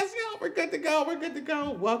We're good to go. We're good to go.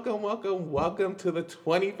 Welcome, welcome, welcome to the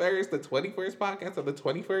 21st podcast of the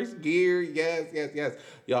 21st year. Yes, yes, yes.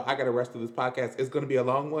 Y'all, I got to rest of this podcast. It's going to be a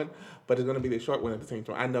long one, but it's going to be the short one at the same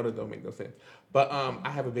time. I know that don't make no sense. But I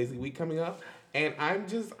have a busy week coming up, and I'm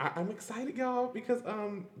excited, y'all, because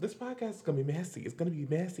this podcast is going to be messy. It's going to be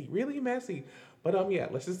messy, really messy. But yeah,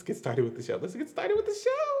 let's just get started with the show. Let's get started with the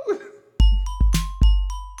show.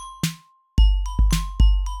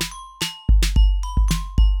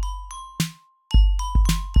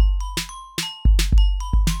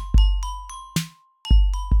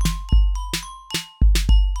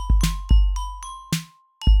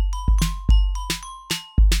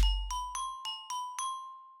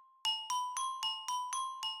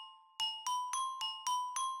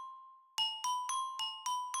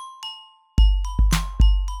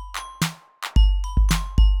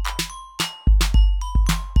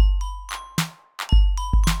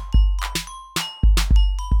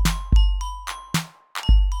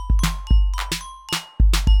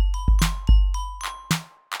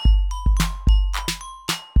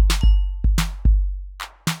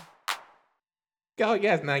 Oh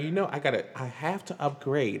yes, now you know I have to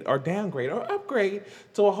upgrade or downgrade or upgrade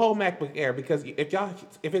to a whole MacBook Air because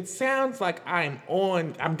if it sounds like I'm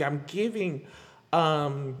giving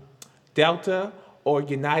um Delta or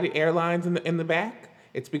United Airlines in the back,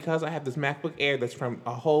 it's because I have this MacBook Air that's from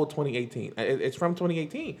a whole 2018. It's from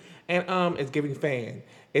 2018, and it's giving fan.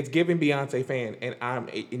 It's giving Beyonce fan, and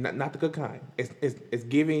not the good kind. It's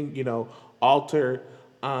giving alter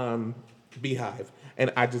Beehive,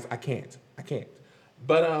 and I can't.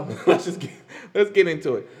 But let's get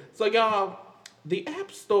into it. So y'all, the App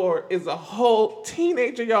Store is a whole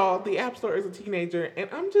teenager, y'all. The App Store is a teenager, and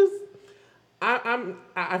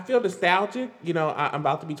I feel nostalgic. I'm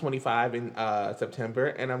about to be 25 in September,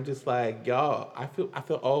 and I'm just like, y'all, I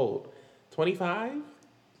feel old. 25?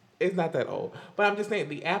 It's not that old. But I'm just saying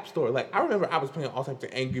the App Store. Like I remember I was playing all types of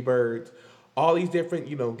Angry Birds, all these different,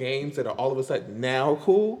 games that are all of a sudden now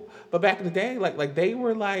cool. But back in the day, like they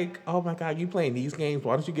were like, oh my god, you playing these games?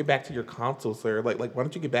 Why don't you get back to your console, sir? Like why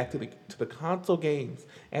don't you get back to the console games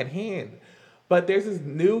at hand? But there's this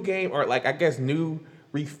new game, or like I guess new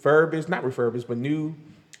refurbished, not refurbished, but new,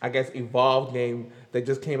 I guess evolved game that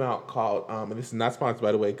just came out called, and this is not sponsored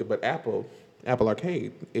by the way, but Apple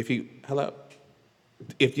Arcade. If you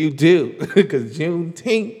do, because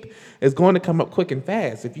Juneteenth is going to come up quick and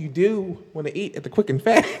fast. If you do want to eat at the quick and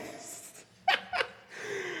fast,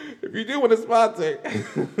 if you do want to sponsor,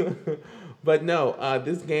 but no,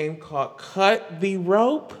 this game called Cut the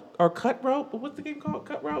Rope or Cut Rope. What's the game called?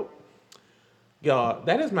 Cut Rope. Y'all,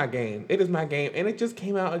 that is my game. It is my game, and it just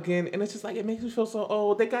came out again, and it's just like it makes me feel so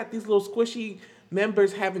old. They got these little squishy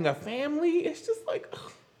members having a family. It's just like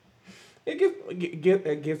ugh.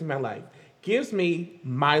 It gives me my life. Gives me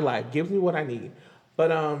my life. Gives me what I need. But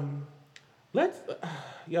let's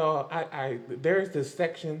y'all. I there's this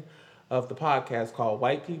section of the podcast called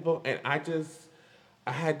White People, and I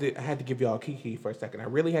had to give y'all a kiki for a second. I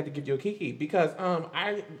really had to give you a kiki because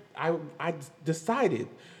I decided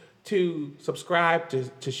to subscribe to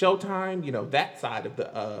Showtime. That side of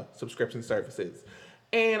the subscription services,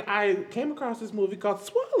 and I came across this movie called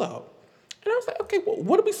Swallow. And I was like, okay, well,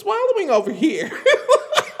 what are we swallowing over here?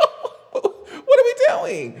 What are we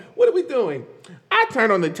doing? What are we doing? I turn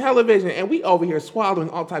on the television and we over here swallowing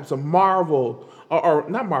all types of Marvel, or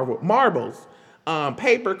not Marvel, marbles,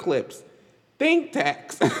 paper clips, think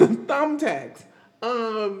tacs, thumbtacks,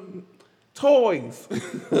 toys,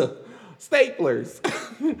 staplers.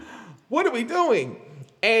 What are we doing?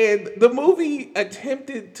 And the movie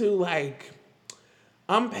attempted to like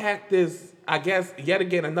unpack this, I guess, yet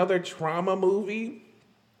again another trauma movie.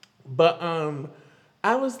 But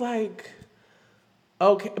I was like,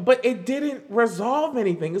 okay, but it didn't resolve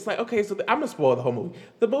anything. It's like, okay, so I'm gonna spoil the whole movie.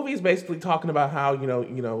 The movie is basically talking about how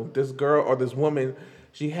this girl or this woman,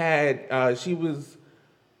 she was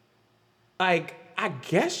like, I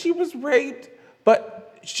guess she was raped,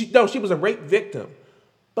 but she was a rape victim,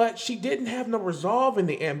 but she didn't have no resolve in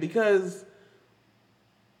the end because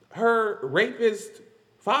her rapist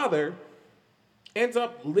father ends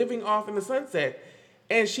up living off in the sunset,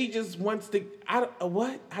 and she just wants to. I don't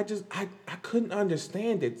what I couldn't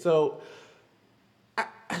understand it. So I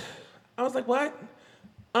I was like, what?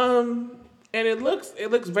 And it looks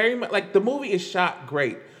very much like the movie is shot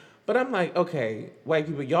great, but I'm like, okay, white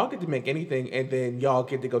people, y'all get to make anything, and then y'all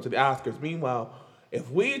get to go to the Oscars. Meanwhile,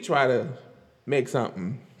 if we try to make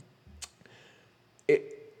something,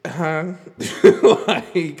 huh?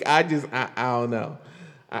 Like I don't know.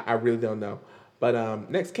 I really don't know. But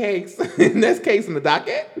next case, next case in the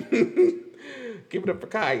docket. Give it up for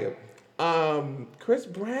Kaya. Chris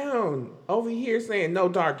Brown over here saying no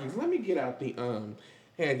darkies. Let me get out the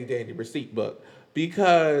handy dandy receipt book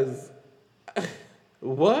because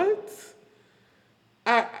what?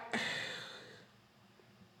 I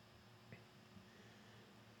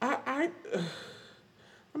I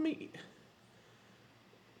let me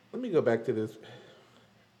let me go back to this.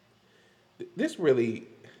 This really,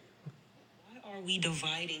 Why are we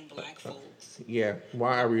dividing black folks? yeah.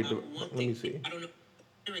 Why are we? One Let thing me see. I don't know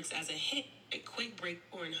lyrics as a hit. A quick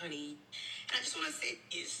break, Born Honey. And I just want to say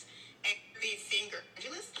is being singer.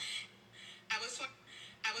 Angeles. I was tw-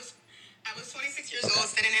 I was I was 26 years Okay. old,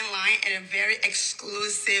 standing in line at a very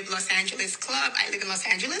exclusive Los Angeles club. I live in Los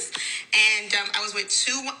Angeles, and I was with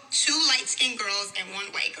two light skinned girls and one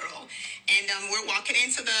white girl, and we're walking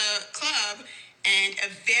into the club, and a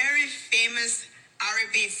very famous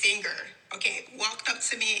R&B singer, okay, walked up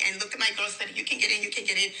to me and looked at my girl and said, you can get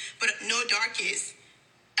in, but no darkies."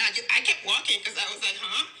 And I kept walking because I was like,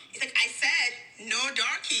 huh? He's like, I said no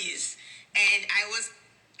darkies. And I was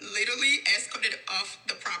literally escorted off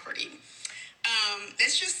the property.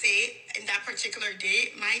 Let's just say in that particular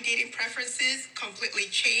day, my dating preferences completely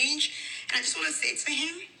changed. And I just want to say to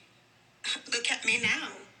him, look at me now.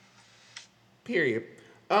 Period.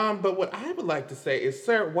 But what I would like to say is,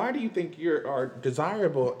 sir, why do you think you are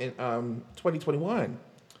desirable in 2021?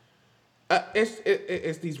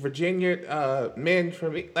 It's these Virginia men for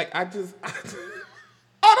me. Like I just I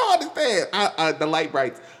don't understand. The light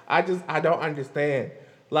brights. I don't understand.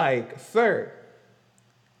 Like, sir,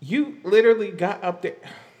 you literally got up there.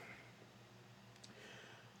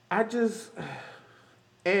 I just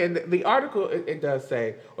and the article it does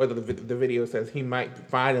say, or the video says he might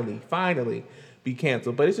finally be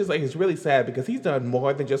canceled. But it's just like it's really sad because he's done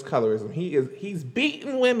more than just colorism. He's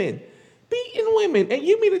beating women, and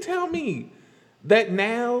you mean to tell me that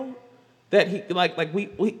now that he like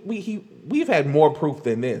we've had more proof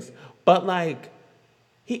than this, but like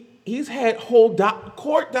he's had whole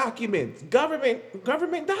court documents,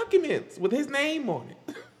 government documents with his name on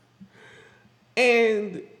it,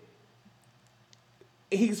 and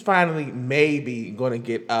he's finally maybe going to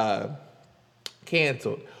get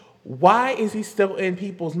canceled. Why is he still in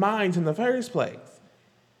people's minds in the first place?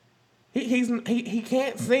 He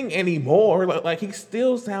can't sing anymore. Like he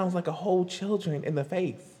still sounds like a whole children in the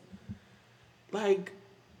face. Like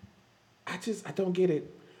I don't get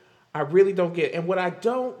it. I really don't get it. And what I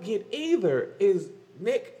don't get either is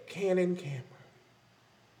Nick Cannon Cameron.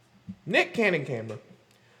 Nick Cannon Cameron.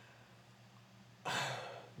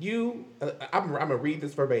 I'm gonna read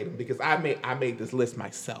this verbatim because I made this list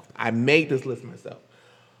myself. I made this list myself.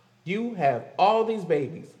 You have all these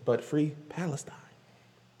babies, but free Palestine.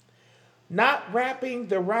 Not wrapping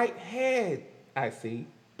the right head, I see,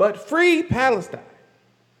 but free Palestine.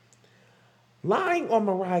 Lying on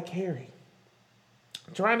Mariah Carey.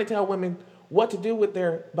 Trying to tell women what to do with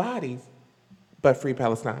their bodies, but free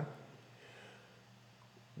Palestine.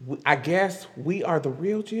 I guess we are the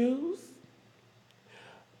real Jews,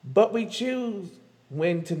 but we choose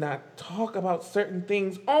when to not talk about certain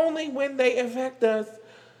things only when they affect us,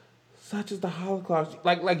 such as the Holocaust.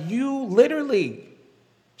 Like you literally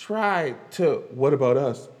tried to, what about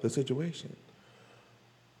us, the situation,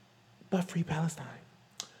 but free Palestine.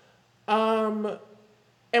 Um,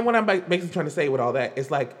 and what I'm basically trying to say with all that is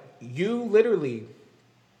like you literally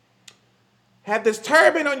have this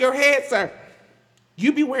turban on your head, sir.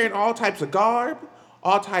 You be wearing all types of garb,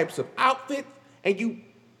 all types of outfits, and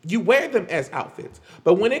you wear them as outfits.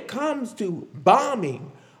 But when it comes to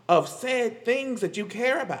bombing of said things that you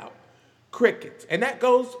care about, crickets. And that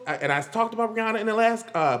goes, and I talked about Rihanna in the last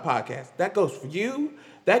podcast. That goes for you.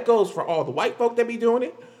 That goes for all the white folk that be doing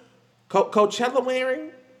it. Coachella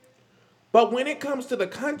wearing. But when it comes to the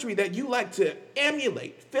country that you like to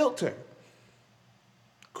emulate, filter,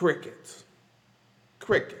 crickets.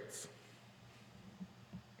 Crickets.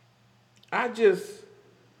 I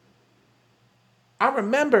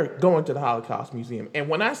remember going to the Holocaust Museum, and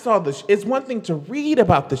when I saw it's one thing to read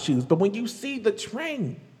about the shoes, but when you see the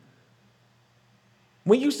train,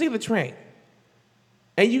 and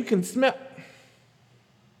you can smell,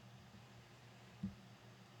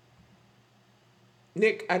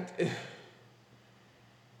 Nick,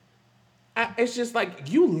 it's just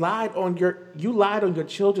like you lied on your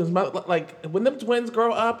children's mother. Like when them twins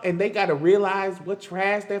grow up and they gotta realize what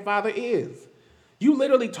trash their father is. You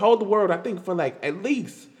literally told the world, I think for like at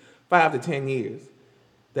least 5 to 10 years,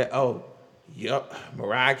 that yup,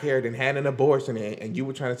 Mariah Carey done had an abortion, and you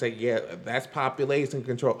were trying to say, yeah, that's population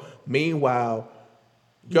control. Meanwhile,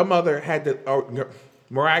 your mother had to,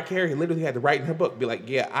 Mariah Carey literally had to write in her book, be like,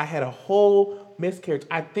 yeah, I had a whole miscarriage.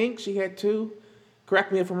 I think she had two.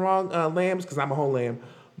 Correct me if I'm wrong, lambs, because I'm a whole lamb.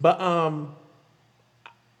 But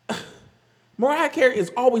Mariah Carey has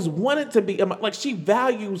always wanted to be like she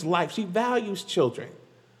values life. She values children.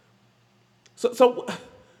 So,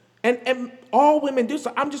 and all women do.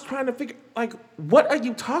 So I'm just trying to figure like what are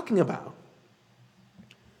you talking about?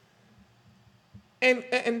 And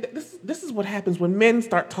this is what happens when men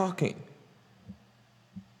start talking.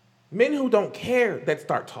 Men who don't care that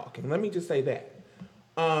start talking. Let me just say that.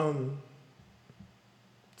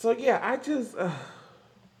 So yeah,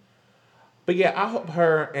 but yeah, I hope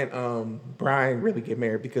her and Brian really get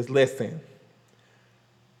married because listen,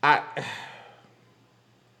 I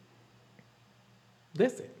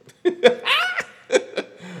listen.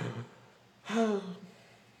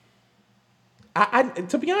 I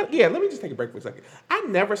to be honest, yeah, let me just take a break for a second. I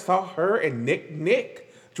never saw her and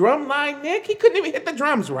Nick, drumline Nick. He couldn't even hit the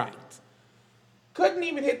drums right. Couldn't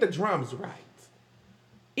even hit the drums right.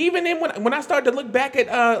 Even then, when I started to look back at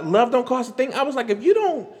 "Love Don't Cost a Thing," I was like, if you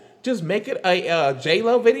don't just make it a J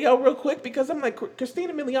Lo video real quick, because I'm like,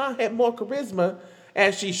 Christina Milian had more charisma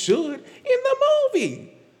as she should in the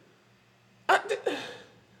movie.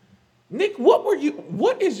 Nick, what were you?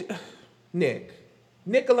 What is Nick?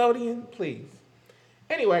 Nickelodeon, please.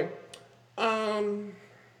 Anyway,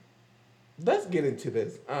 let's get into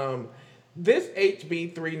this. This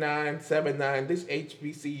HB 3979, this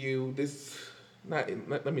HBCU, this not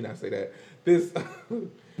let me not say that. This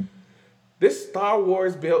this Star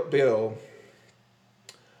Wars built bill.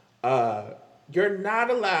 You're not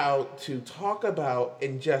allowed to talk about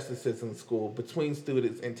injustices in school between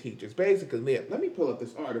students and teachers. Basically, let me pull up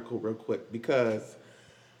this article real quick because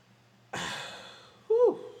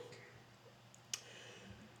whew,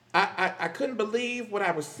 I couldn't believe what I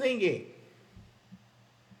was singing.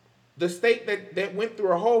 The state that went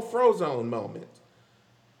through a whole Frozone moment.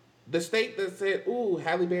 The state that said, ooh,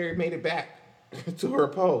 Halle Berry made it back to her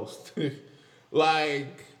post.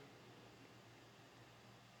 Like,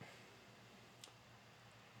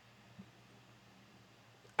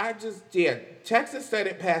 Texas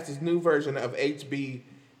Senate passed its new version of HB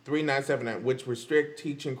 3979, which restrict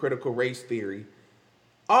teaching critical race theory.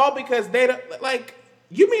 All because they don't, like,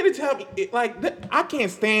 you mean to tell me, I can't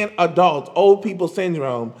stand adults, old people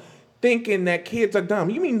syndrome, thinking that kids are dumb.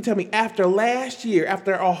 You mean to tell me after last year,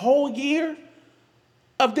 after a whole year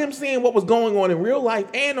of them seeing what was going on in real life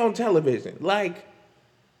and on television, like,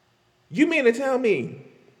 you mean to tell me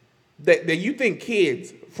that you think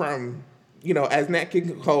kids from, as Nat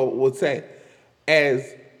King Cole would say,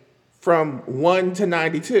 as from 1 to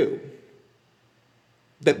 92,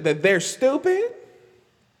 that they're stupid?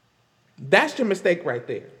 That's your mistake right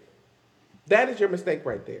there. That is your mistake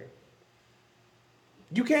right there.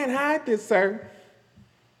 You can't hide this, sir.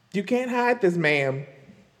 You can't hide this, ma'am.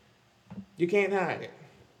 You can't hide it.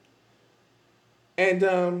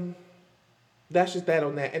 And that's just that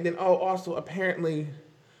on that. And then, also, apparently,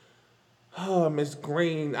 Miss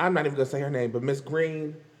Green, I'm not even going to say her name, but Miss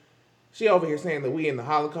Green, she over here saying that we in the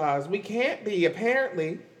Holocaust. We can't be,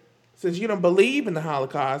 apparently, since you don't believe in the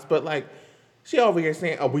Holocaust, but, like, she over here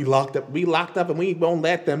saying, we locked up and we won't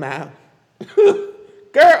let them out.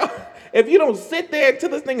 Girl, if you don't sit there until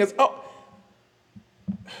this thing is, but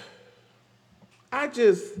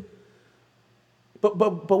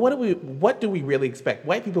what do we really expect?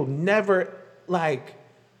 White people never,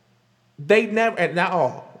 they never, and not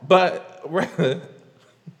all, but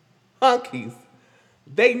hunkies,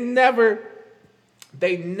 they never,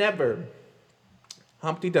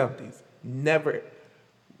 Humpty Dumptys, never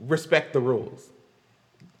respect the rules.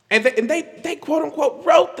 And they quote unquote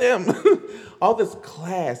wrote them. All this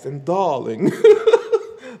class and darling.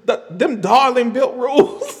 Them darling built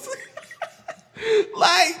rules.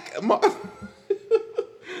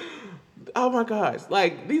 Oh my gosh.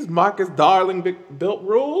 Like these Marcus Darling built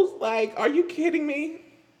rules. Like, are you kidding me?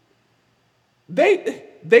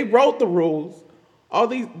 They wrote the rules. All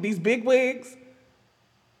these big wigs.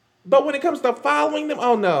 But when it comes to following them,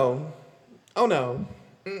 oh no. Oh no.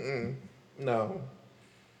 No.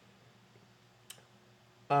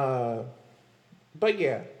 But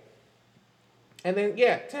yeah. And then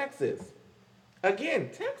Texas. Again,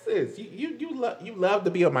 Texas. You love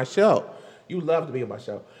to be on my show. You love to be on my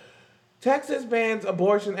show. Texas bans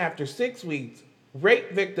abortion after 6 weeks.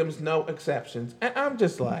 Rape victims, no exceptions. And I'm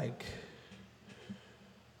just like,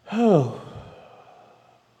 oh.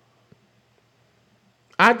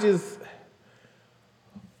 I'll just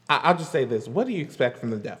say this. What do you expect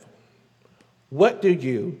from the devil? What do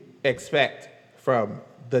you expect from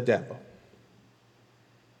the devil?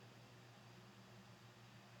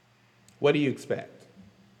 What do you expect?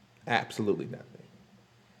 Absolutely nothing.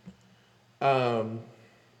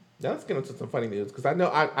 Now let's get into some funny news because I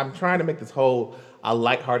know I'm trying to make this whole a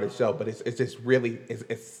lighthearted show, but it's just really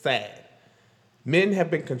it's sad. Men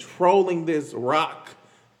have been controlling this rock.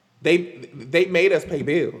 They made us pay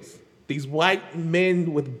bills. These white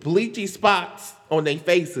men with bleachy spots on their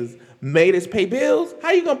faces made us pay bills.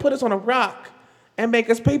 How you gonna put us on a rock and make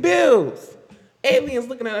us pay bills? Aliens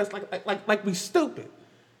looking at us like we stupid.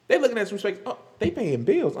 They looking at us from space. Oh, they paying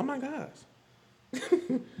bills. Oh my gosh.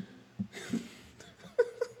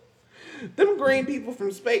 Them green people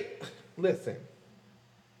from space. Listen.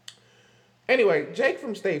 Anyway, Jake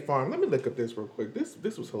from State Farm. Let me look up this real quick.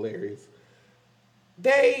 This was hilarious.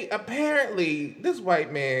 They apparently this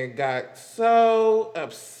white man got so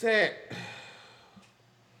upset.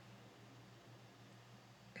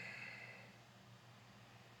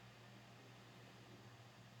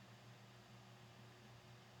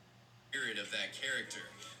 Period of that character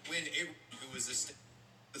when it who was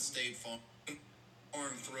the State Farm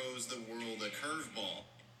throws the world a curveball.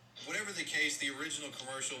 Whatever the case, the original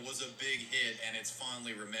commercial was a big hit and it's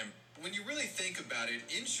fondly remembered. When you really think about it,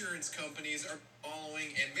 insurance companies are following,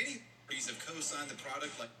 and many parties have co-signed the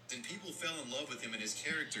product, and people fell in love with him and his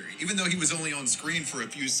character, even though he was only on screen for a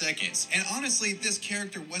few seconds. And honestly, this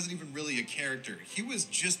character wasn't even really a character. He was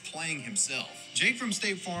just playing himself. Jake from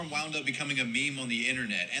State Farm wound up becoming a meme on the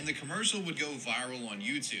internet, and the commercial would go viral on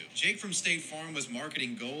YouTube. Jake from State Farm was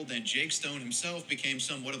marketing gold, and Jake Stone himself became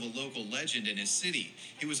somewhat of a local legend in his city.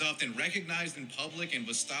 He was often recognized in public and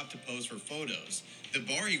was stopped to pose for photos. The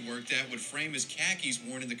bar he worked at would frame his khakis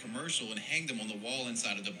worn in the commercial and hang them on the wall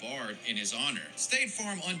inside of the bar in his honor. State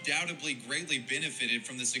Farm undoubtedly greatly benefited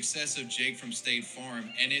from the success of Jake from State Farm,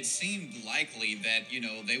 and it seemed likely that,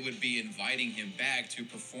 they would be inviting him back to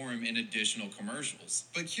perform in additional commercials.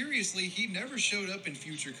 But curiously, he never showed up in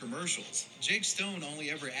future commercials. Jake Stone only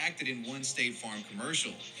ever acted in one State Farm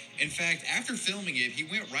commercial. In fact, after filming it, he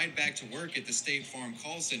went right back to work at the State Farm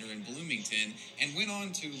call center in Bloomington and went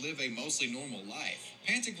on to live a mostly normal life.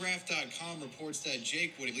 Pantograph.com reports that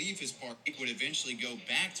Jake would leave his park, would eventually go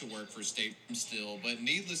back to work for State Farm still, but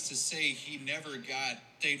needless to say, he never got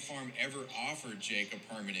State Farm ever offered Jake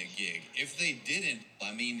a permanent gig. If they didn't,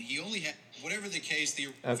 he only had, whatever the case,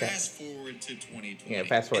 fast forward to 2020. Yeah,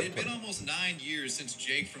 fast forward. It had been almost 9 years since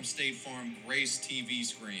Jake from State Farm graced TV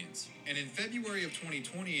screens. And in February of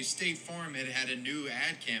 2020, State Farm had a new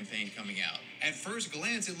ad campaign coming out. At first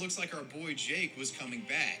glance, it looks like our boy Jake was coming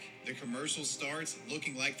back. The commercial starts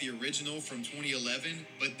looking like the original from 2011,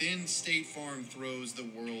 but then State Farm throws the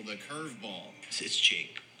world a curveball. It's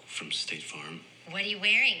Jake from State Farm. What are you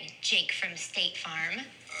wearing, Jake from State Farm?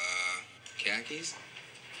 Khakis?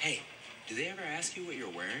 Hey, do they ever ask you what you're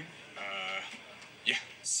wearing? Yeah.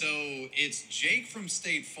 So it's Jake from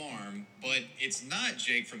State Farm, but it's not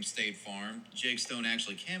Jake from State Farm. Jake Stone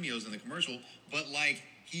actually cameos in the commercial, but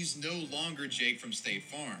he's no longer Jake from State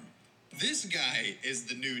Farm. This guy is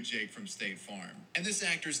the new Jake from State Farm. And this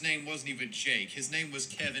actor's name wasn't even Jake. His name was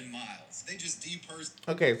Kevin Miles. They just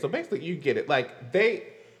Okay, so basically you get it.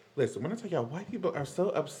 Listen, when I tell y'all white people are so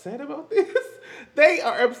upset about this, they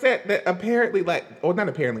are upset that apparently, not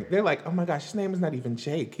apparently, they're like, oh my gosh, his name is not even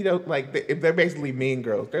Jake. They're basically mean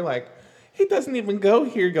girls. They're like, he doesn't even go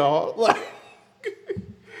here, y'all.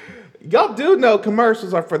 Y'all do know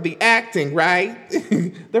commercials are for the acting, right?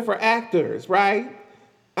 They're for actors, right?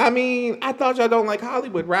 I thought y'all don't like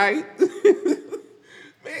Hollywood, right?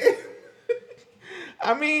 Man.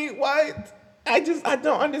 What? I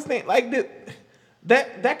don't understand.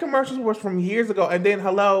 That commercial was from years ago, and then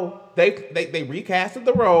they recasted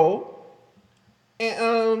the role,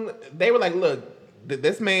 and they were like, look,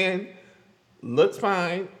 this man looks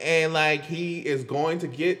fine, and he is going to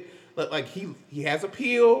get he has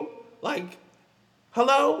appeal. Do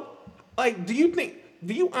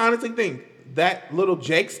you honestly think that little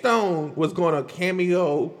Jake Stone was going to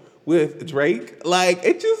cameo with Drake? Now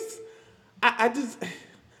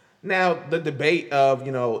the debate of,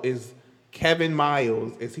 is Kevin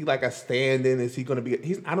Miles, is he a stand-in? Is he going to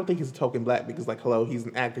be, I don't think he's a token black because he's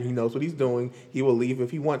an actor. He knows what he's doing. He will leave if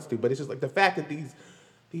he wants to. But it's just the fact that these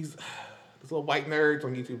little white nerds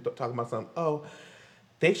on YouTube talking about something,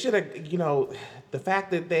 they should have, the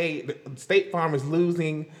fact that State Farm is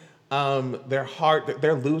losing their heart,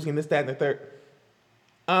 they're losing this, that, and the third.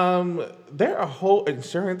 They're a whole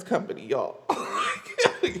insurance company, y'all.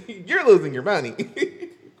 You're losing your money.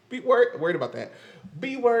 Be worried about that.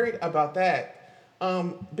 Be worried about that.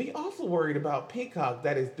 Be also worried about Peacock.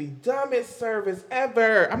 That is the dumbest service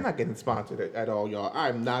ever. I'm not getting sponsored at all, y'all.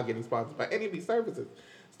 I'm not getting sponsored by any of these services.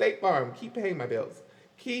 State Farm, keep paying my bills.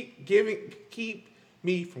 Keep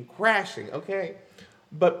me from crashing, okay?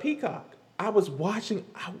 But Peacock, I was watching.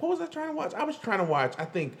 What was I trying to watch? I was trying to watch. I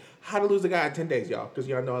think How to Lose a Guy in 10 Days, y'all, because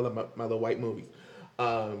y'all know I love my little white movies.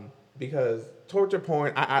 Because torture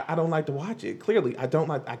porn, I don't like to watch it. Clearly, I don't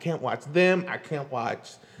like. I can't watch them. I can't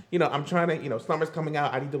watch. I'm trying to. Summer's coming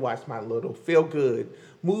out. I need to watch my little feel good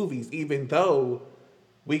movies, even though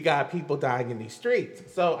we got people dying in these streets.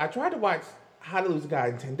 So I tried to watch How to Lose a Guy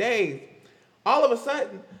in 10 Days. All of a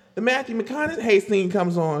sudden, the Matthew McConaughey scene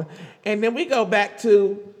comes on, and then we go back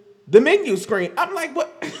to the menu screen. I'm like,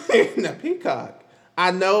 what? Now, Peacock.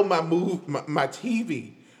 I know my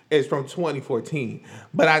TV is from 2014,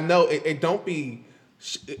 but I know it don't be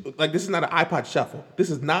like this is not an iPod Shuffle. This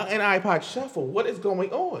is not an iPod Shuffle. What is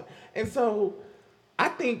going on? And so I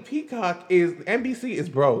think NBC is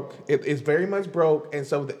broke. It is very much broke, and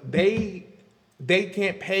so they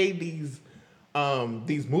can't pay these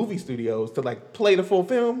movie studios to like play the full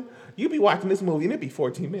film. You be watching this movie and it'd be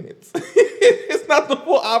 14 minutes. It's not the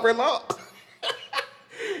full hour long.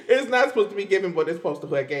 It's not supposed to be given what it's supposed to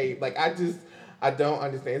have gave. Like I don't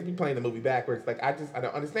understand. It's be playing the movie backwards. Like I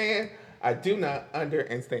don't understand. I do not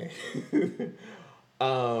understand.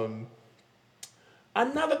 Another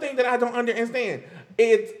thing that I don't understand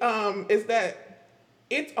is that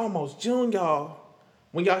it's almost June, y'all.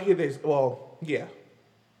 When y'all hear this, well, yeah,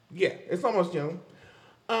 it's almost June.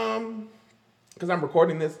 Because I'm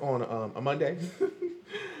recording this on a Monday.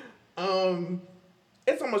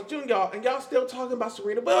 It's almost June, y'all, and y'all still talking about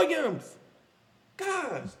Serena Williams.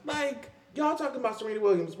 Gosh, like y'all talking about Serena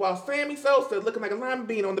Williams while Sammy Sosa looking like a lima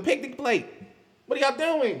bean on the picnic plate. What are y'all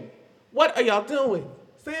doing? What are y'all doing?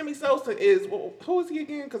 Sammy Sosa is, who is he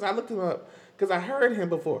again? Because I looked him up, because I heard him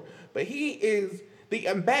before. But he is the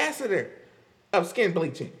ambassador of skin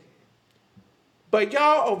bleaching. But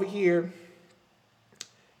y'all over here,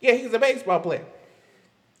 yeah, he's a baseball player.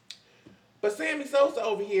 But Sammy Sosa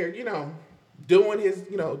over here, doing his,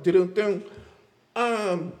 do-do-do.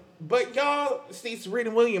 But y'all see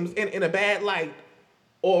Serena Williams in a bad light,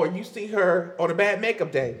 or you see her on a bad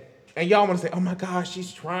makeup day, and y'all want to say, oh my gosh,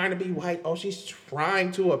 she's trying to be white. Oh, she's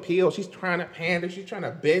trying to appeal. She's trying to pander. She's trying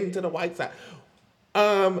to bend to the white side.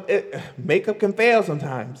 Makeup can fail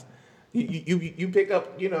sometimes. You pick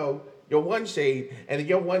up, your one shade, and then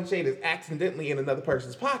your one shade is accidentally in another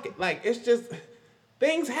person's pocket. Like, it's just,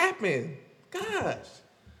 things happen. Gosh.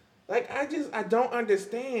 Like, I don't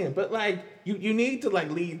understand. But, like, you need to, like,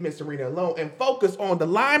 leave Miss Serena alone and focus on the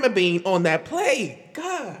lima bean on that plate.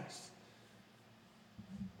 Gosh.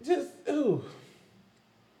 Just, ooh.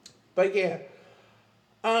 But, yeah.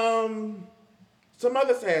 Some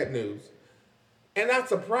other sad news. And not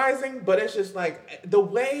surprising, but it's just like the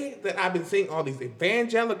way that I've been seeing all these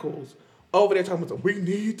evangelicals over there talking about, we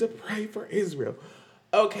need to pray for Israel.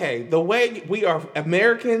 Okay, the way we are,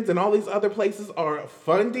 Americans and all these other places are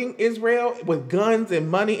funding Israel with guns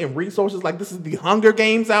and money and resources, like this is the Hunger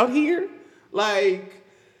Games out here. Like,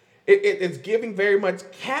 it's giving very much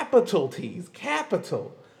capital.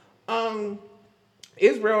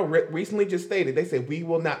 Israel recently just stated, they said, we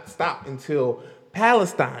will not stop until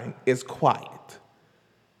Palestine is quiet.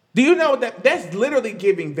 Do you know that's literally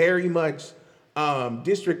giving very much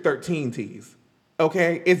District 13 tease,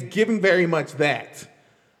 okay? It's giving very much that.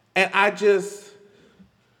 And I just,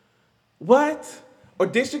 what? Or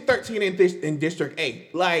District 13 and District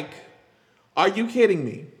 8. Like, are you kidding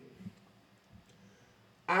me?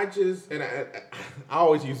 I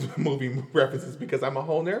always use movie references because I'm a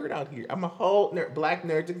whole nerd out here. I'm a whole nerd. Black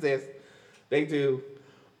nerds exist. They do.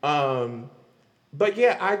 But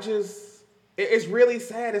yeah, it's really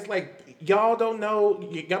sad. It's like, y'all don't know,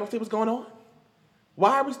 y'all don't see what's going on?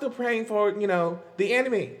 Why are we still praying for, the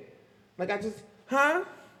enemy? Like,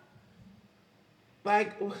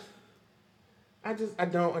 Like, I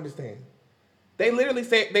don't understand. They literally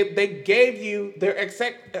said, they gave you their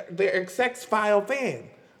execs file fan.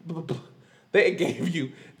 They gave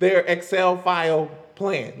you their Excel file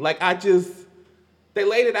plan. Like, they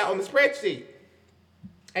laid it out on the spreadsheet.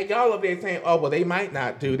 And y'all over there saying, oh, well, they might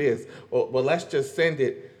not do this. Well, let's just send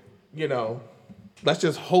it, let's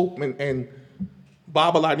just hope and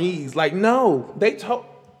bobble our knees. Like, no, they told,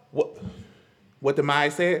 what the Maya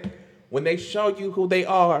said, when they show you who they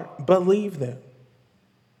are, believe them.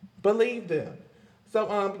 Believe them. So,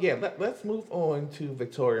 let's move on to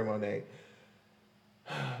Victoria Monet.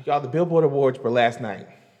 Y'all, the Billboard Awards were last night.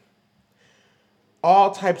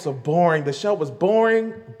 All types of boring. The show was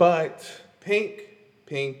boring, but Pink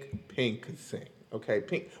could sing. Okay,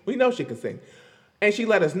 Pink, we know she can sing. And she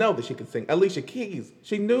let us know that she can sing. Alicia Keys,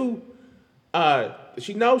 she knows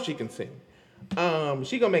she can sing.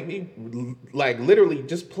 She gonna make me, like, literally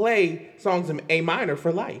just play songs in A minor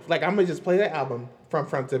for life. Like, I'm gonna just play that album from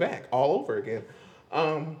front to back all over again.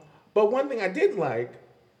 But one thing I did like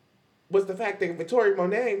was the fact that Victoria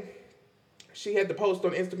Monet, she had the post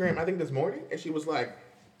on Instagram, I think this morning, and she was like,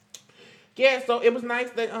 yeah, so it was nice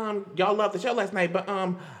that y'all loved the show last night, but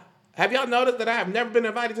have y'all noticed that I have never been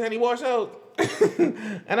invited to any war shows?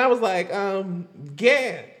 And I was like,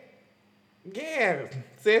 yeah,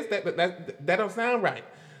 sis, that don't sound right.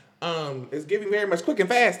 It's giving very much quick and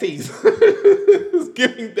fast tease. It's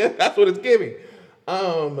giving that's what it's giving.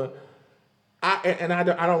 I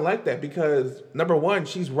don't like that because number one,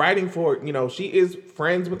 she's writing for, she is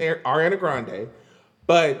friends with Ariana Grande,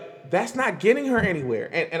 but that's not getting her anywhere.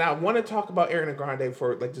 And I want to talk about Ariana Grande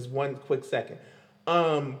for like just one quick second.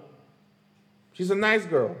 She's a nice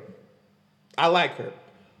girl. I like her.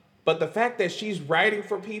 But the fact that she's writing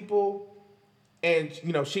for people and,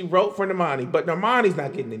 she wrote for Normani, but Normani's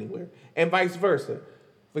not getting anywhere. And vice versa.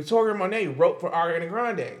 Victoria Monet wrote for Ariana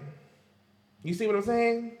Grande. You see what I'm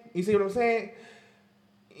saying? It's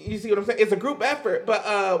a group effort,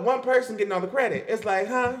 but one person getting all the credit. It's like,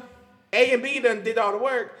 huh? A and B done did all the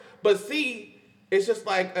work, but C is just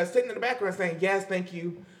like sitting in the background saying, yes, thank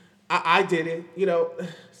you. I did it.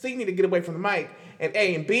 C need to get away from the mic, and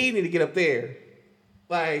A and B need to get up there.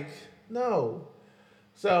 Like, no.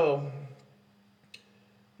 So,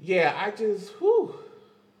 yeah,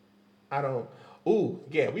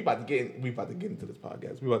 we about to get into this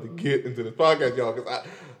podcast. Y'all, because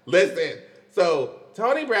listen. So,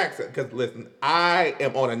 Toni Braxton, because listen, I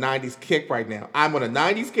am on a 90s kick right now. I'm on a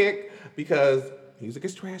 90s kick because music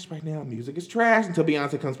is trash right now. Music is trash until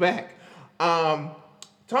Beyonce comes back.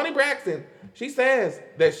 Toni Braxton, she says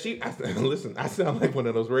that I sound like one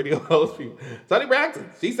of those radio host people. Toni Braxton,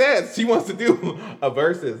 she says she wants to do a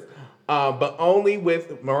versus, but only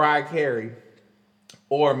with Mariah Carey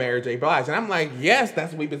or Mary J. Blige. And I'm like, yes,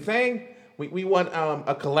 that's what we've been saying. We want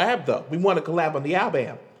a collab, though. We want a collab on the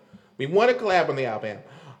album. But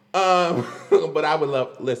I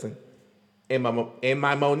would listen, in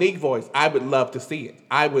my Monique voice, I would love to see it.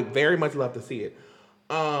 I would very much love to see it.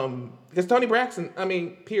 Because Toni Braxton,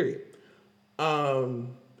 period.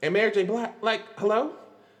 And Mary J. Blige, like, hello?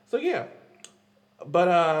 So, yeah.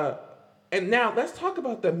 But, and now let's talk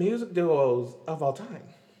about the music duos of all time.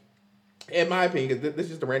 In my opinion, because this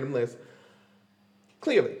is just a random list.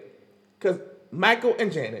 Clearly. Because Michael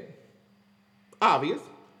and Janet, obvious.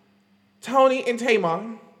 Tony and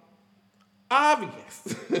Tamar,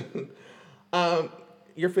 obvious.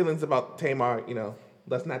 Your feelings about Tamar,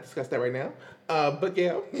 let's not discuss that right now. But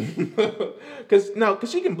yeah, because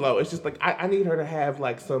she can blow. It's just like I need her to have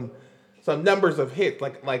like some numbers of hits,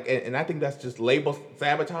 and I think that's just label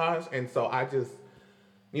sabotage. And so I just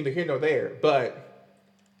neither here nor there. But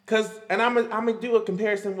and I'm gonna do a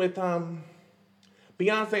comparison with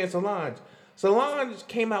Beyonce and Solange. Solange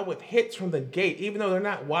came out with hits from the gate, even though they're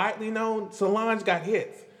not widely known. Solange got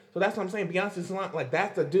hits, so that's what I'm saying. Beyonce and Solange, like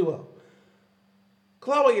that's a duo.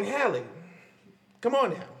 Chloe and Halle, come on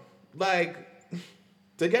now, like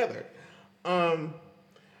together, and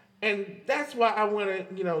that's why I want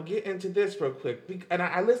to get into this real quick. And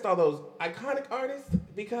I list all those iconic artists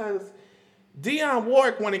because Dionne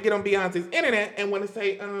Warwick want to get on Beyonce's internet and want to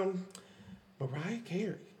say Mariah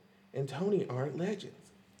Carey and Toni aren't legends.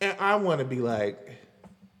 And I want to be like,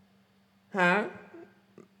 huh?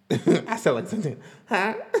 I sound like something,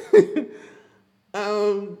 huh?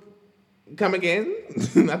 Come again?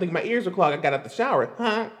 I think my ears were clogged. I got out the shower,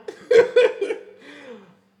 huh?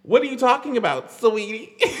 What are you talking about,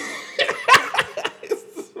 sweetie?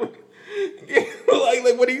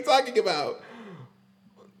 like, what are you talking about?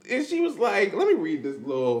 And she was like, let me read this,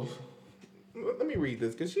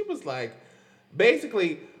 because she was like,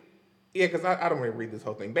 basically, yeah, because I don't want to read this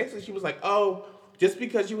whole thing. Basically, she was like, oh, just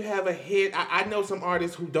because you have a hit, I know some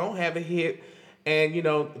artists who don't have a hit, and,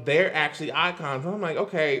 they're actually icons. I'm like,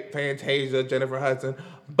 okay, Fantasia, Jennifer Hudson,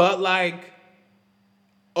 but like,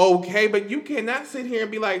 okay, but you cannot sit here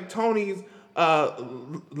and be like, Tony's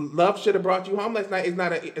Love Should Have Brought You Home. It's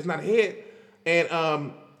not a hit,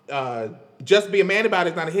 and Just Be a Man About It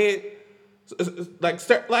is not a hit.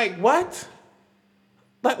 Like what?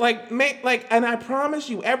 And I promise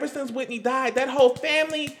you, ever since Whitney died, that whole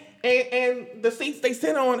family and the seats they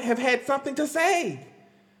sit on have had something to say.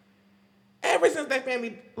 Ever since that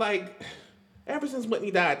family, ever since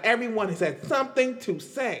Whitney died, everyone has had something to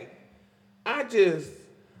say. I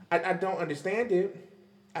don't understand it.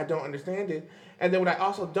 I don't understand it. And then what I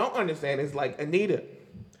also don't understand is like Anita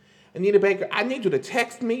Baker, I need you to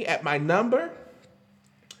text me at my number.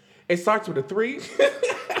 It starts with a 3.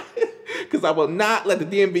 Because I will not let the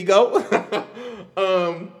DMV go.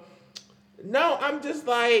 No, I'm just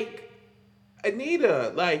like,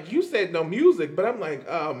 Anita, like you said, no music, but I'm like,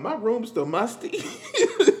 my room's still musty.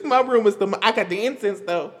 My room is still. I got the incense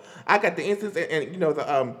though. I got the incense and you know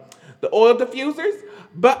the oil diffusers,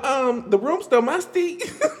 but the room's still musty.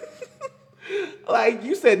 Like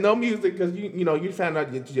you said, no music because you know you found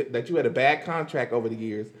out that you had a bad contract over the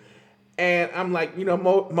years, and I'm like, you know,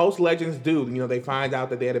 most legends do. You know, they find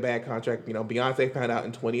out that they had a bad contract. You know, Beyonce found out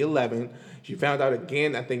in 2011. She found out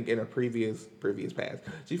again, I think, in her previous past.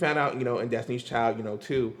 She found out, you know, in Destiny's Child, you know,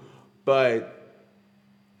 too. But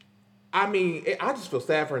I mean, I just feel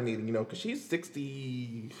sad for Anita, you know, because she's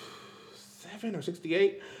 67 or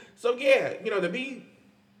 68. So yeah, you know, to be,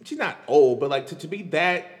 she's not old, but like to be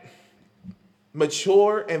that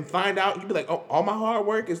mature and find out, you'd be like, oh, all my hard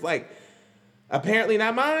work is like apparently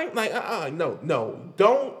not mine. Like, no,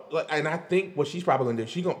 don't. Like, and I think what she's probably gonna do,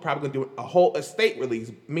 she's probably gonna do a whole estate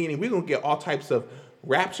release, meaning we're gonna get all types of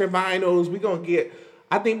Rapture vinyls. We're gonna get,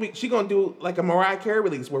 I think she's gonna do like a Mariah Carey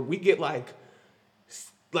release where we get like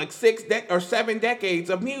 7 decades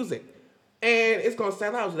of music, and it's gonna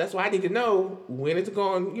sell out. So that's why I need to know when it's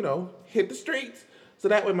going, you know, hit the streets, so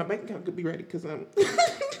that way my bank account could be ready. Cause I'm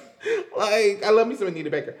like, I love me some Anita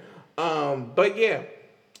Baker. But yeah.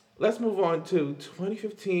 Let's move on to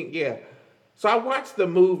 2015. Yeah. So I watched the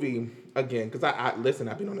movie again because listen,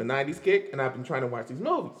 I've been on the 90s kick and I've been trying to watch these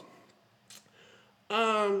movies.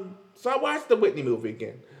 So I watched the Whitney movie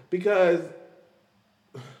again because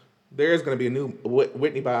there's going to be a new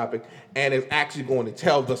Whitney biopic and it's actually going to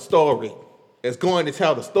tell the story. It's going to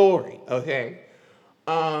tell the story, okay?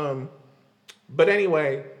 But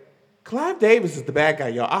anyway, Clive Davis is the bad guy,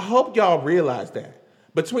 y'all. I hope y'all realize that.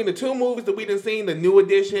 Between the two movies that we done seen, the New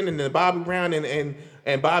Edition and the Bobby Brown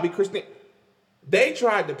and Bobby Christine, they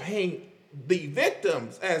tried to paint the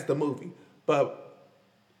victims as the movie. But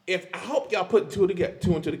I hope y'all put two and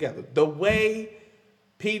two together. The way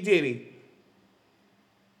P. Diddy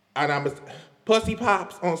and I'm Pussy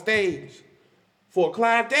Pops on stage for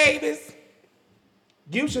Clive Davis,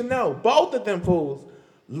 you should know both of them fools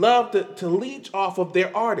love to leech off of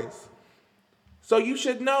their artists. So you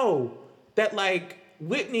should know that like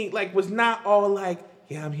Whitney like was not all like,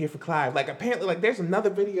 yeah, I'm here for Clive. Like apparently like there's another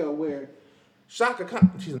video where Shaka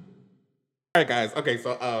Khan, she's all right guys. Okay,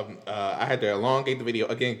 so I had to elongate the video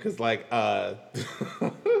again because like I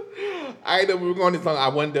know we were going this long. I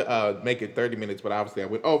wanted to make it 30 minutes, but obviously I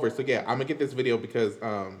went over. So yeah, I'm gonna get this video because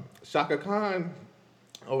Shaka Khan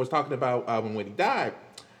was talking about when Whitney died.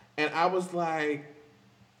 And I was like,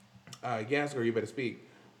 yes, girl, you better speak.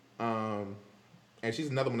 And she's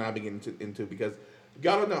another one I'll be getting into because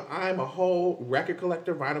y'all don't know, I'm a whole record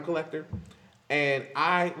collector, vinyl collector. And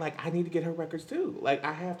I need to get her records too. Like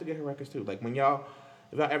I have to get her records too. Like if y'all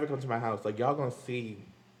ever come to my house, like y'all gonna see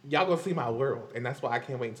my world. And that's why I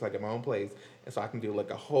can't wait until I get my own place. And so I can do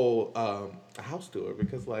like a whole a house tour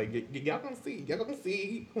because like y'all gonna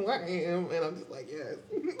see who I am. And I'm just like, yes.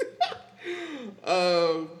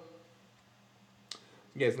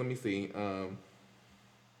 Yes, let me see.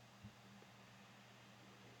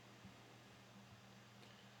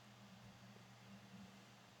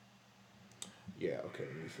 Yeah, okay,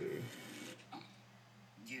 let me see.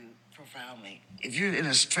 You profoundly. If you're in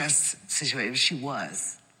a stress situation, she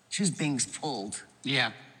was being pulled.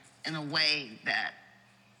 Yeah. In a way that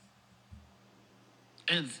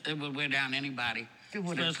It would wear down anybody. It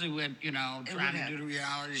would. Especially with, trying to have. do the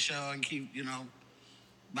reality show and keep,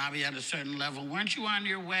 Bobby at a certain level. Weren't you on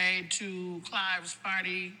your way to Clive's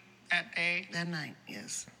party that day? That night,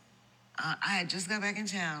 yes. I had just got back in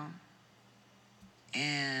town,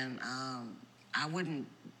 and I wouldn't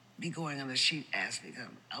be going unless she asked me to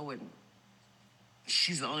come. I wouldn't.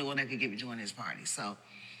 She's the only one that could get me to join his party. So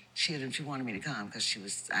she wanted me to come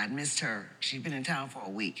because I'd missed her. She'd been in town for a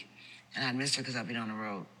week, and I'd missed her because I'd been on the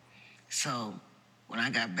road. So when I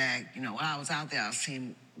got back, while I was out there, I was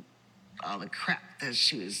seeing all the crap that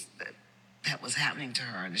that was happening to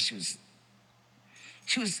her, and she was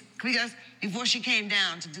because before she came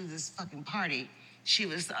down to do this fucking party, she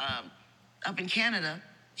was up in Canada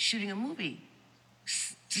shooting a movie.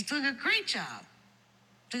 She's doing a great job,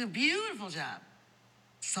 doing a beautiful job,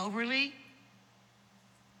 soberly,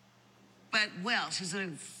 but well. She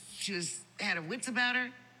had her wits about her.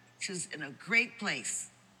 She was in a great place.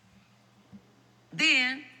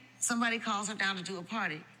 Then somebody calls her down to do a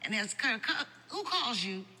party, and who calls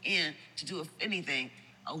you in to do anything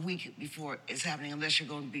a week before it's happening, unless you're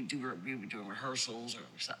going to be doing rehearsals or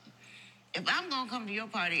something. If I'm going to come to your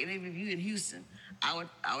party, and even if you in Houston, I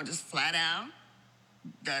would just fly down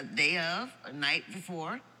the day of, a night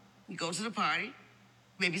before, we go to the party,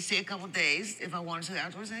 maybe stay a couple days if I wanted to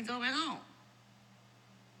afterwards, and then go back home.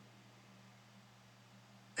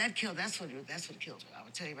 That's what killed her. I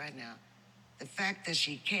will tell you right now. The fact that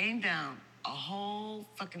she came down a whole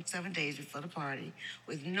fucking 7 days before the party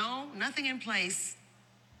with nothing in place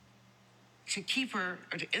to keep her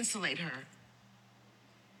or to insulate her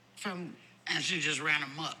from. And she just ran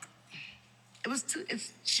amok.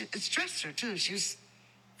 It stressed her too. She was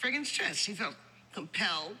friggin' stressed. She felt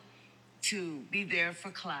compelled to be there for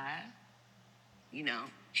Clyde. You know,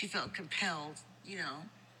 she felt compelled,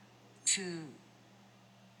 to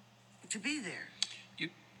be there.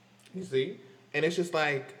 You see? And it's just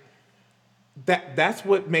like that's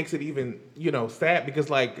what makes it even, sad because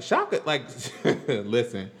like Shaka, like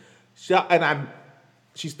listen,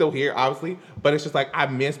 she's still here, obviously, but it's just like I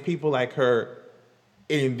miss people like her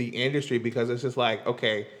in the industry because it's just like,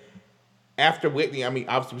 okay, after Whitney, I mean,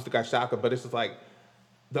 obviously we still got Shaka, but it's just like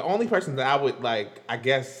the only person that I would like, I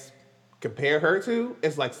guess, compare her to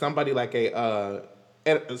is like somebody like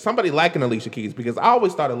somebody like an Alicia Keys, because I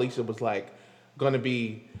always thought Alicia was like gonna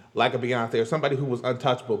be like a Beyonce or somebody who was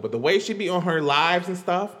untouchable, but the way she be on her lives and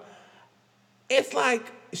stuff, it's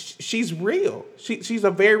like she's real. She's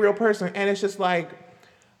a very real person, and it's just like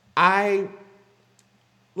I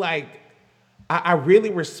really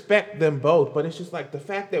respect them both, but it's just like the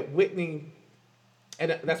fact that Whitney,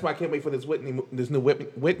 and that's why I can't wait for this new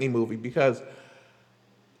Whitney movie, because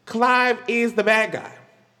Clive is the bad guy.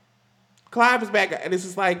 Clive is the bad guy, and it's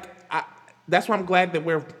just like that's why I'm glad that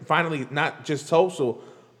we're finally not just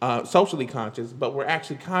socially conscious, but we're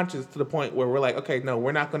actually conscious to the point where we're like, okay, no,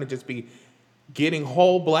 we're not going to just be getting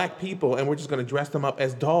whole black people and we're just going to dress them up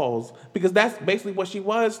as dolls, because that's basically what she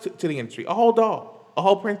was to the industry, a whole doll, a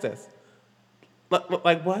whole princess.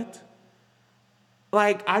 Like what?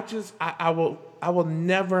 Like I will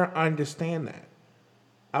never understand that.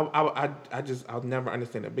 I'll never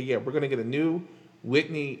understand it. But yeah, we're gonna get a new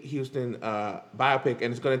Whitney Houston biopic,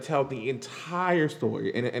 and it's gonna tell the entire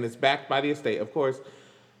story, and it's backed by the estate, of course.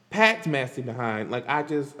 Pat's messy behind. Like I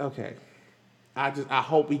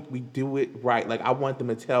hope we do it right. Like I want them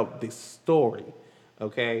to tell this story,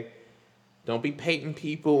 okay? Don't be painting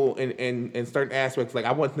people in certain aspects. Like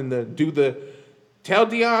I want them to do tell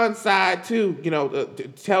Dion's side too,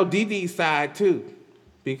 tell Dee Dee's side too,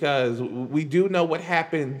 because we do know what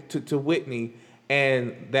happened to Whitney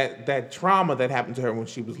and that trauma that happened to her when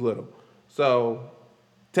she was little. So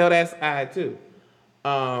tell that side too.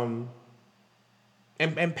 And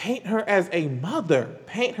paint her as a mother.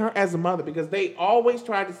 Paint her as a mother, because they always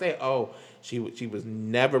try to say, oh, she was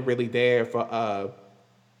never really there for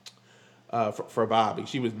Bobby.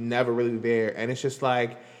 She was never really there, and it's just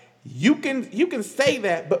like you can say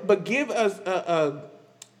that, but give us a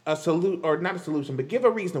solution, or not a solution, but give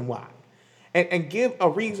a reason why, and give a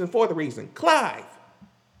reason for the reason. Clive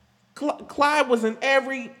was in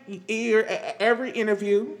every every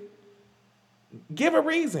interview. Give a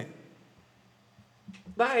reason.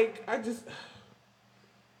 Like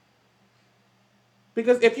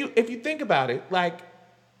because if you think about it, like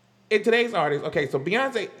in today's artists, okay, so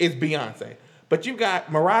Beyonce is Beyonce, but you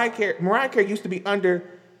got Mariah Carey. Mariah Carey used to be under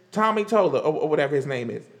Tommy Tola or whatever his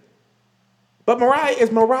name is, but Mariah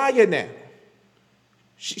is Mariah now.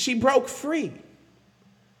 She broke free,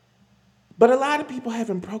 but a lot of people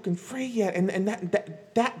haven't broken free yet, and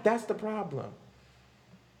that's the problem.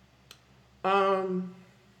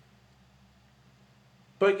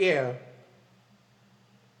 But yeah.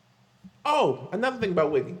 Oh, another thing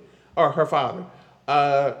about Whitney, or her father,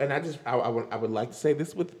 and I would like to say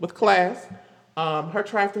this with class. Her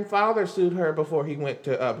trifling father sued her before he went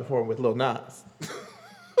to perform with Lil Nas.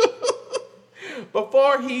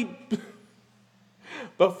 before he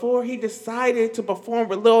decided to perform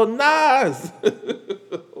with Lil Nas.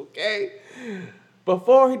 Okay?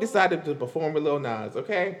 Before he decided to perform with Lil Nas,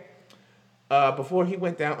 okay? Before he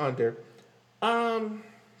went down under.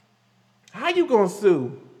 How you gonna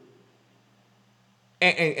sue?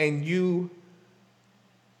 And you,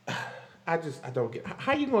 I don't get,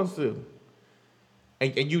 how you gonna sue?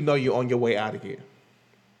 And you know you're on your way out of here.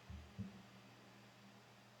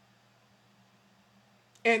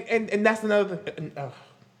 And that's another thing.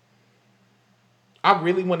 I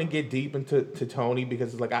really want to get deep into Toni,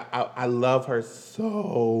 because it's like I love her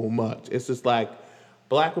so much. It's just like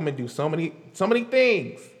black women do so many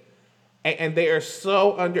things. And they are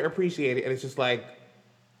so underappreciated, and it's just like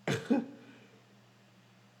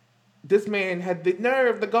this man had the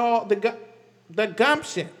nerve, the gall, the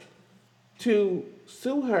gumption to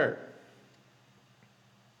sue her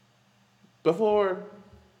before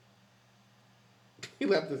he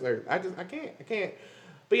left this earth. I can't.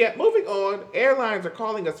 But yeah, moving on. Airlines are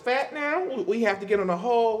calling us fat now. We have to get on a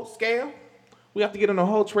whole scale. We have to get on a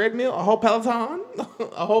whole treadmill, a whole Peloton,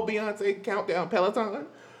 a whole Beyonce countdown Peloton.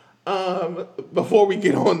 Before we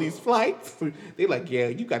get on these flights, they're like, yeah,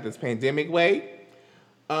 you got this pandemic way.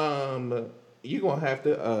 You gonna have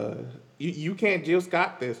to you can't Jill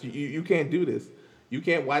Scott this. You can't do this. You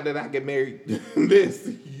can't, why did I get married this?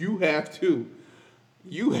 You have to.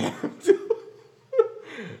 You have to.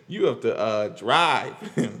 You have to drive.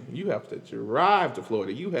 You have to drive to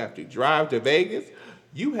Florida. You have to drive to Vegas.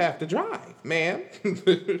 You have to drive, man.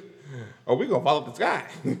 Or we gonna follow the sky.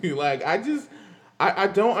 Like, I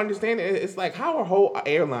don't understand it. It's like, how are whole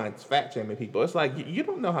airlines fat shaming people? It's like, you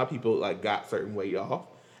don't know how people like got certain weight off,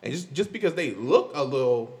 and just because they look a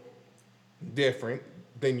little different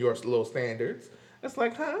than your little standards, it's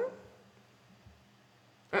like, huh?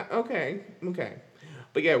 Okay.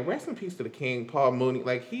 But yeah, rest in peace to the king, Paul Mooney.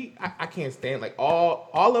 Like, I can't stand, like, all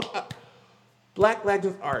of Black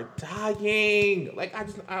legends are dying. Like,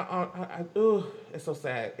 ugh, it's so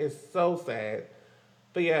sad. It's so sad.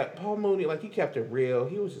 But yeah, Paul Mooney, like, he kept it real.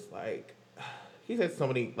 He was just like, he said so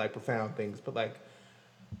many like profound things, but like,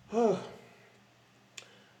 but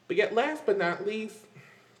yet last but not least,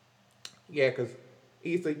 yeah, because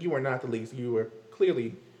Issa, you were not the least. You were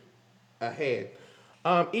clearly ahead.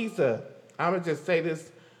 Issa, I'm gonna just say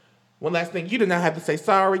this one last thing. You did not have to say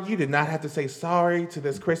sorry. You did not have to say sorry to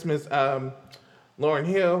this Christmas,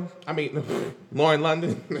 Lauren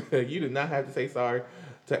London. You did not have to say sorry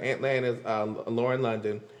to Atlanta's Lauren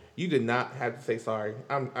London. You did not have to say sorry.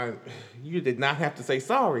 You did not have to say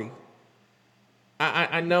sorry.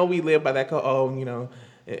 I know we live by that code. Oh,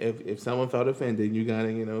 if someone felt offended, you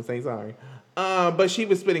gotta, say sorry. But she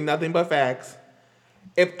was spitting nothing but facts.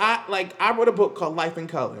 I wrote a book called Life in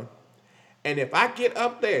Color. And if I get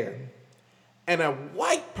up there and a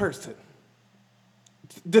white person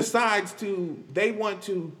decides they want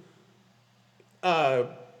to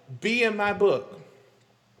be in my book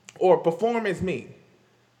or perform as me,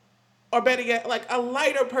 or better yet, like a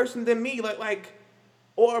lighter person than me,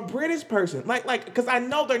 or a British person, because I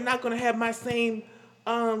know they're not going to have my same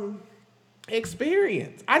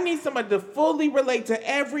experience. I need somebody to fully relate to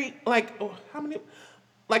every, how many,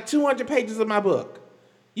 200 pages of my book.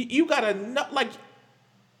 You gotta know,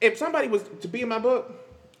 if somebody was to be in my book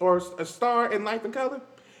or a star in Life in Color,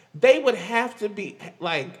 they would have to be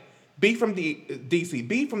from the DC,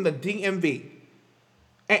 be from the DMV,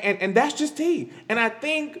 and that's just tea. And I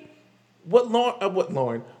think what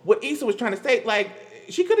Issa was trying to say,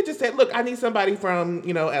 she could have just said, look, I need somebody from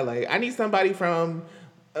LA. I need somebody from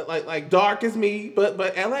dark as me, but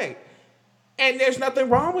LA. And there's nothing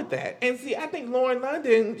wrong with that. And see, I think Lauren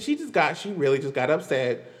London, she really just got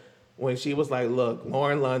upset when she was like, look,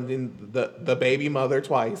 Lauren London, the baby mother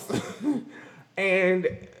twice. and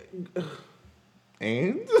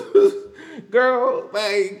girl,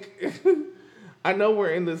 I know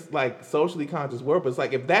we're in this socially conscious world, but it's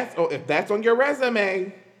like, if that's on your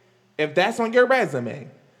resume, that's on your resume.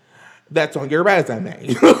 It's on your resume.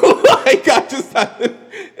 It's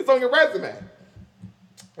on your resume.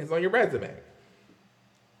 It's on your resume.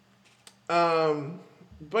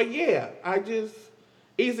 But yeah,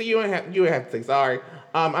 Issa, you ain't have to say sorry.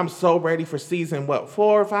 I'm so ready for season 4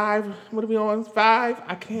 or 5? What are we on? 5?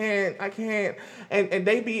 I can't. And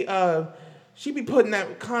they be she be putting that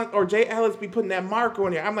or Jay Ellis be putting that marker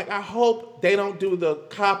on there. I'm like, I hope they don't do the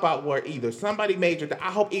cop out where either somebody major.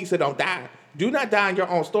 I hope Issa don't die. Do not die in your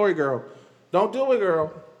own story, girl. Don't do it,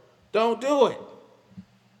 girl. Don't do it.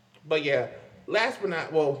 But yeah, last but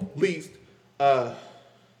not least,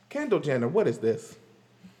 Kendall Jenner, what is this?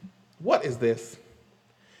 What is this?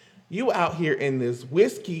 You out here in this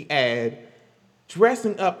whiskey ad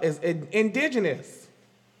dressing up as indigenous.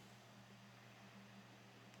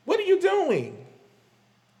 What are you doing?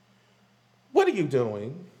 What are you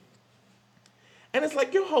doing? And it's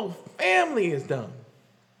like your whole family is done.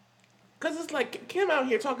 Because it's like Kim out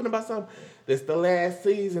here talking about this the last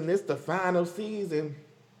season, this the final season.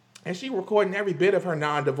 And she recording every bit of her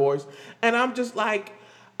non-divorce. And I'm just like,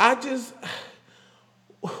 why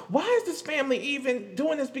is this family even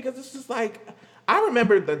doing this? Because it's just like, I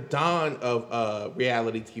remember the dawn of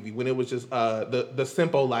reality TV when it was just the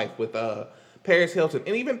Simple Life with Paris Hilton.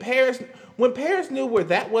 And even when Paris knew where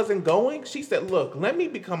that wasn't going, she said, look, let me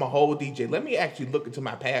become a whole DJ. Let me actually look into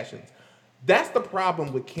my passions. That's the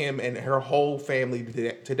problem with Kim and her whole family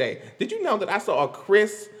today. Did you know that I saw a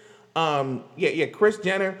Kris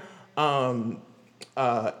Jenner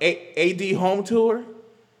AD home tour?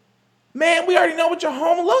 Man, we already know what your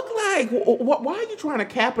home look like. Why are you trying to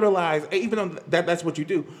capitalize, even though that's what you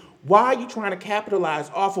do? Why are you trying to capitalize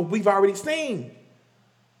off of we've already seen?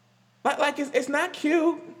 It's not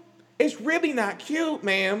cute. It's really not cute,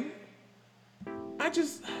 ma'am. I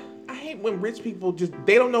hate when rich people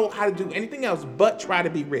they don't know how to do anything else but try to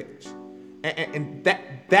be rich. And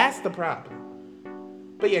that's the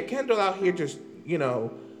problem. But yeah, Kendall out here just,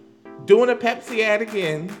 doing a Pepsi ad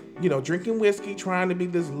again, drinking whiskey, trying to be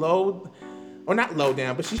this not low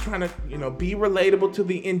down, but she's trying to, be relatable to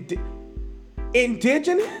the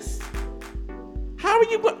indigenous? How are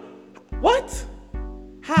you what?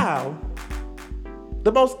 How?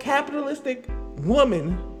 The most capitalistic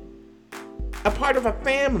woman, a part of a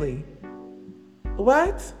family.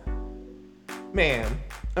 What? Man,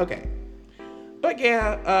 okay. But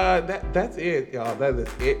yeah, that's it, y'all. That is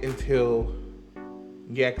it until,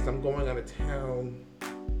 because I'm going out of town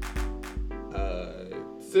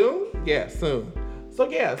soon. Yeah, soon. So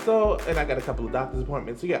yeah, and I got a couple of doctor's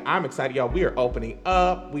appointments. So yeah, I'm excited, y'all. We are opening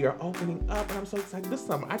up, and I'm so excited. This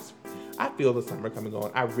summer, I feel the summer coming on.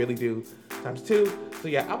 I really do. ×2. So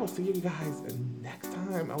yeah, I will see you guys next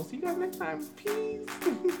time. Peace.